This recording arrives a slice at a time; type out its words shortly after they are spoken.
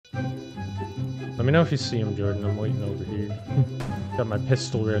Let me know if you see him, Jordan. I'm waiting over here. Got my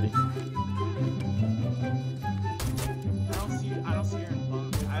pistol ready. I don't see her in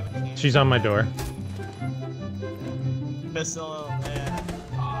bunk. I have a can. She's on my door. Pistol,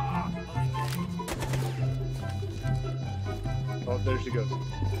 Oh, there she goes.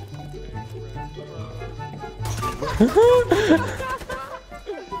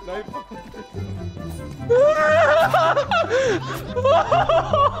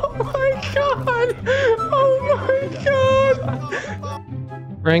 Oh my god! Oh my god!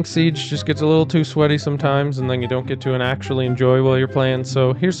 Ranked Siege just gets a little too sweaty sometimes, and then you don't get to actually enjoy while you're playing.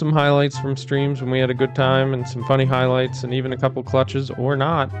 So here's some highlights from streams when we had a good time, and some funny highlights, and even a couple clutches, or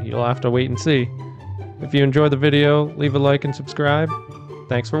not. You'll have to wait and see. If you enjoyed the video, leave a like and subscribe.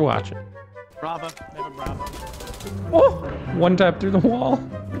 Thanks for watching. Bravo. Never Bravo. Oh! One tap through the wall.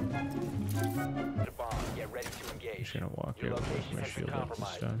 I'm just gonna walk out with my shield up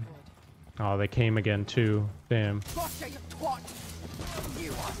this time. Oh, they came again too. Damn.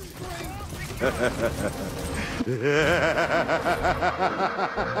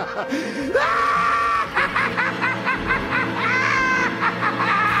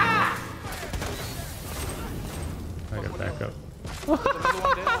 I gotta back up.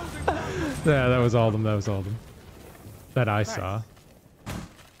 Yeah, that was all of them. That was all of them. That I saw.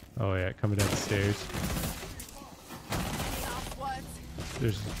 Oh yeah, coming down the stairs.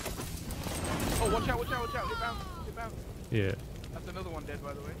 There's. Oh, watch out, watch out, watch out. Get bound, get bound. Yeah. That's another one dead,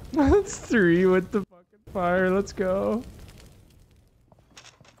 by the way. That's 3 with the fucking fire. Let's go.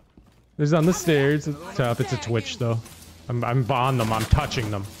 There's on the stairs at the top. It's a Twitch though. I'm on them. I'm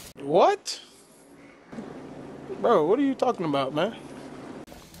touching them. What? Bro, what are you talking about, man?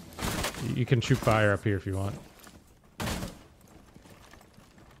 You can shoot fire up here if you want.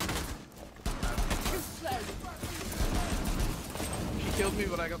 She killed me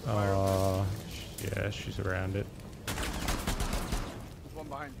when I got the fire. Yeah, she's around it. There's one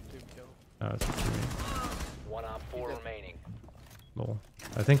behind you too, kill. Oh, that's what you mean. 1 op 4 remaining. Lol.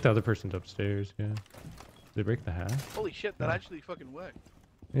 I think the other person's upstairs. Yeah. Did they break the half? Holy shit, that actually fucking worked.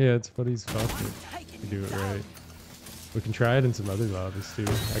 Yeah, it's funny as fuck. We do it right. We can try it in some other lobbies too.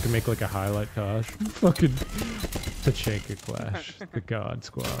 I can make like a highlight Kosh. Fucking Tachanka Clash. The God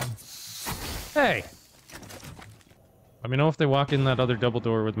Squad. Hey! Let me know if they walk in that other double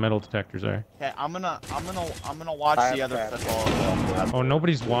door where the metal detectors are. Okay, I'm gonna watch the other football. Oh,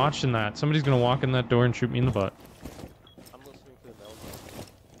 nobody's watching that. Somebody's gonna walk in that door and shoot me in the butt. I'm listening to the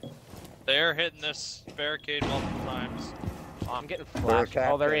metal. They're hitting this barricade multiple times. Oh, I'm getting flashed.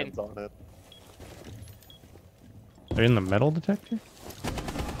 Oh, they're in. They're in the metal detector?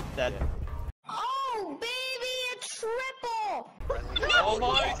 Dead. Oh, baby, a triple! Oh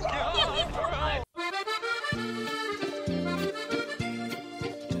my god!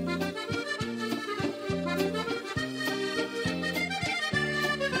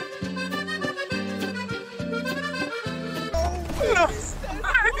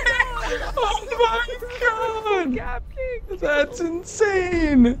 Oh my god! That's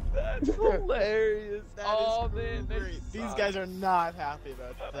insane! That's hilarious. That Oh, is man, great. These guys are not happy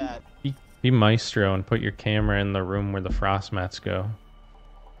about that. Be Maestro and put your camera in the room where the frost mats go.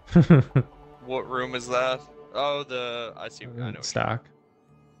 What room is that? Oh, I see. I know. Stock.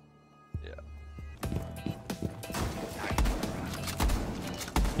 Yeah.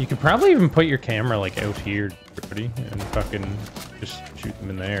 You could probably even put your camera like out here, Brody, and fucking just shoot them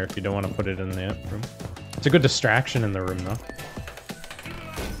in there if you don't want to put it in the room. It's a good distraction in the room though.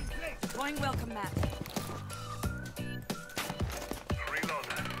 Going welcome mat.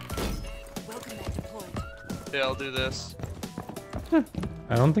 Welcome mat deployed. Yeah, I'll do this.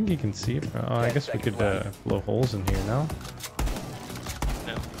 I don't think you can see it. Oh, I guess we could blow holes in here now.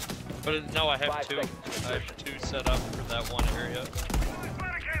 No. But no, I have 2. I have 2 set up for that one area.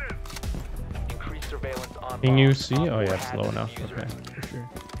 Increased surveillance on Can you bomb. see? Op Oh yeah, 4 it's has low the enough. diffuser. Okay, for sure.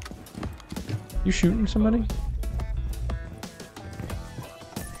 You shooting somebody?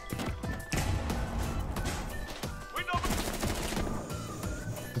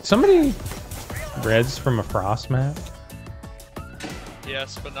 Did somebody res from a frost mat?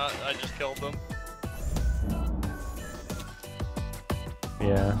 Yes, but not. I just killed them.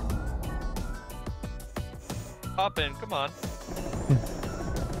 Yeah. Hop in, come on. I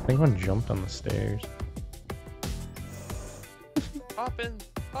think one jumped on the stairs. Hop in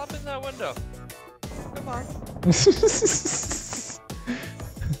that window. Come on.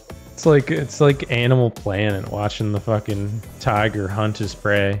 It's like Animal Planet watching the fucking tiger hunt his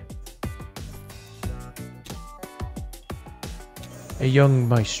prey. A young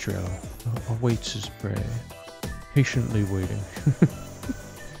maestro awaits his prey, patiently waiting.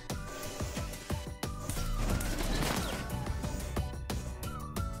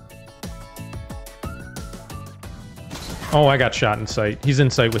 Oh, I got shot in sight. He's in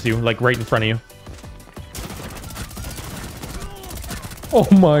sight with you, like right in front of you. Oh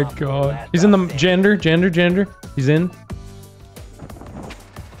my god. He's in the gender. He's in.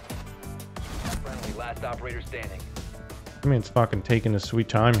 Friendly, last operator standing. I mean, it's fucking taking his sweet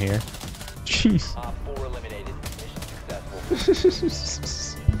time here. Jeez. Op 4 eliminated. Mission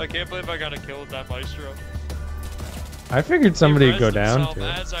successful. I can't believe I got a kill with that Maestro. I figured somebody would go down to to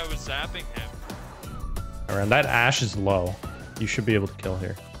it. as I was zapping him. Around that Ash is low. You should be able to kill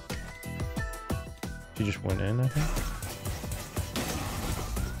here. She just went in, I think.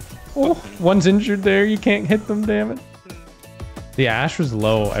 Oh, one's injured there. You can't hit them, damn it. The Ash was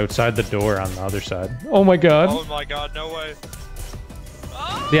low outside the door on the other side. Oh my god. Oh my god, no way.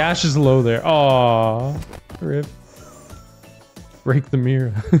 The Ash is low there. Aww. Rip. Break the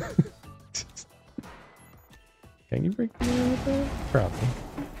mirror. Can you break the mirror with that? Probably.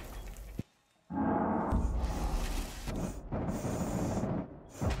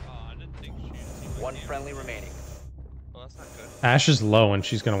 One friendly remaining. Well, that's not good. Ash is low and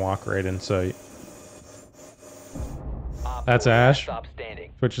she's gonna walk right in sight. Op That's 4 Ash. Stop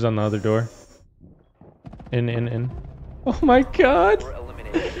standing. Switch is on the other door. In. Oh my god. 4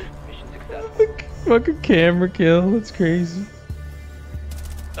 eliminated. Mission successful. Fucking camera kill. That's crazy.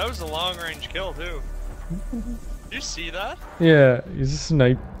 That was a long range kill too. Did you see that? Yeah, he's a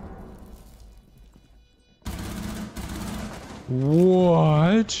snipe.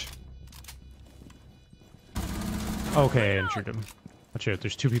 What? Okay, I injured him. Watch out,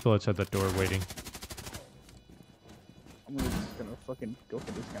 there's two people outside that door waiting. I'm just gonna fucking go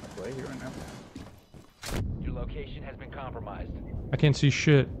for this kind of play here right now. Your location has been compromised. I can't see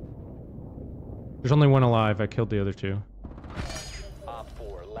shit. There's only one alive. I killed the other two. Op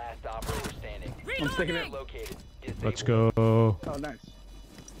 4, last operator standing. I'm sticking it. Located. Let's Disabled. go. Oh, nice.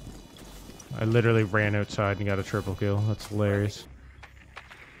 I literally ran outside and got a triple kill. That's hilarious.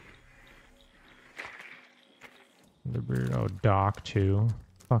 Oh, Doc too.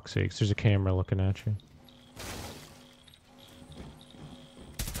 Fuck's sakes, there's a camera looking at you.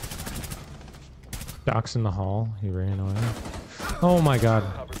 Doc's in the hall. He ran away. Oh my god.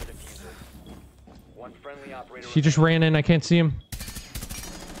 Cover the diffuser. One friendly operator. He just ran in. I can't see him.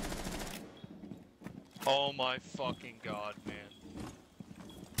 Oh my fucking god, man.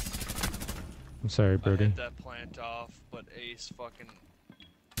 I'm sorry, I Brody. hit that plant off, but Ace fucking...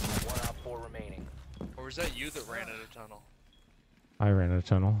 One op 4 remaining. Or was that you that ran out of tunnel? I ran out of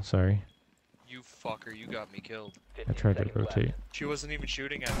tunnel. Sorry. You fucker, you got me killed. I 15 tried to seconds left. rotate. She wasn't even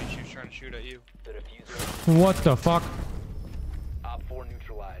shooting at me, she was trying to shoot at you. The diffuser. What the fuck? Op 4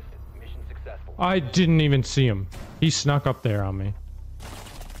 neutralized. Mission successful. I didn't even see him. He snuck up there on me.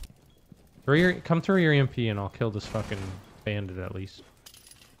 Come through your EMP and I'll kill this fucking bandit at least.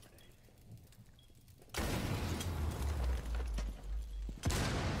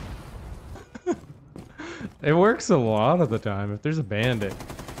 It works a lot of the time if there's a bandit.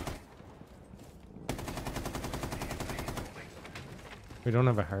 We don't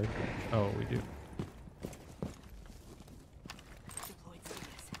have a hard. Oh, we do.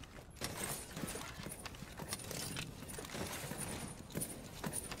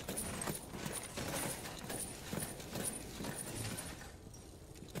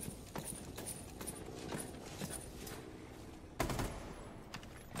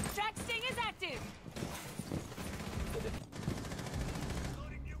 Jack Sting is active.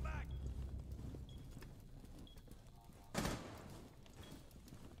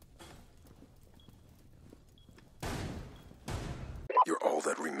 You're all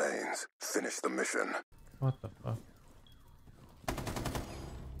that remains. Finish the mission. What the fuck?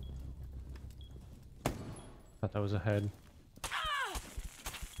 Thought that was a head. Ah!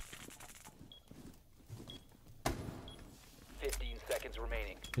 15 seconds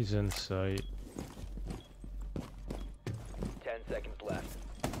remaining. He's in sight. 10 seconds left.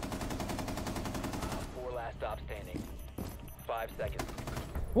 4 last stop standing. 5 seconds.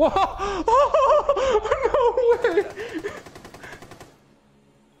 Whoa! Oh, no way!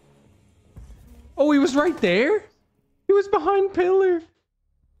 Oh, he was right there? He was behind pillar.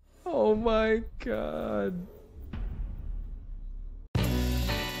 Oh my god.